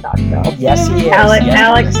into TikTok. So yes, he is.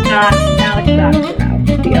 Alex.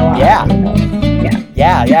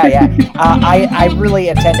 Yeah. Yeah. I really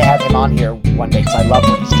intend to have him on here one day because I love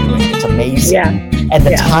what he's doing. It's amazing. Yeah. And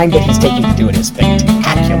the time that he's taking to do it is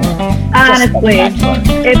spectacular. Honestly,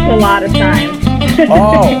 it's a lot of time.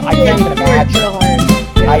 Oh, I can't even imagine.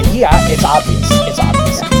 It's obvious. It's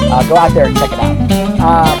obvious. Go out there and check it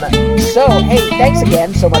out. So, hey, thanks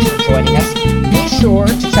again so much for joining us. Be sure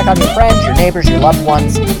to check on your friends, your neighbors, your loved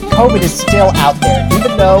ones. COVID is still out there.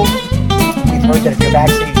 Even though we've heard that if you're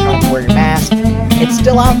vaccinated, you don't have to wear your mask, it's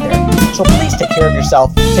still out there. So please take care of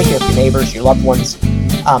yourself, take care of your neighbors, your loved ones,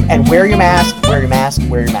 and wear your mask, wear your mask,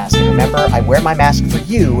 wear your mask. And remember, I wear my mask for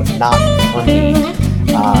you, not for me.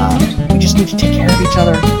 We just need to take care of each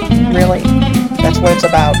other, really. That's what it's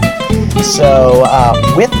about. So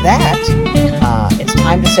with that, it's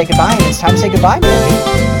time to say goodbye. And it's time to say goodbye, Mandy.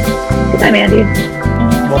 Goodbye, Mandy.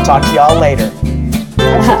 We'll talk to y'all later.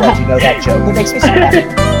 I'm so glad you know that joke. It makes me so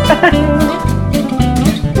happy.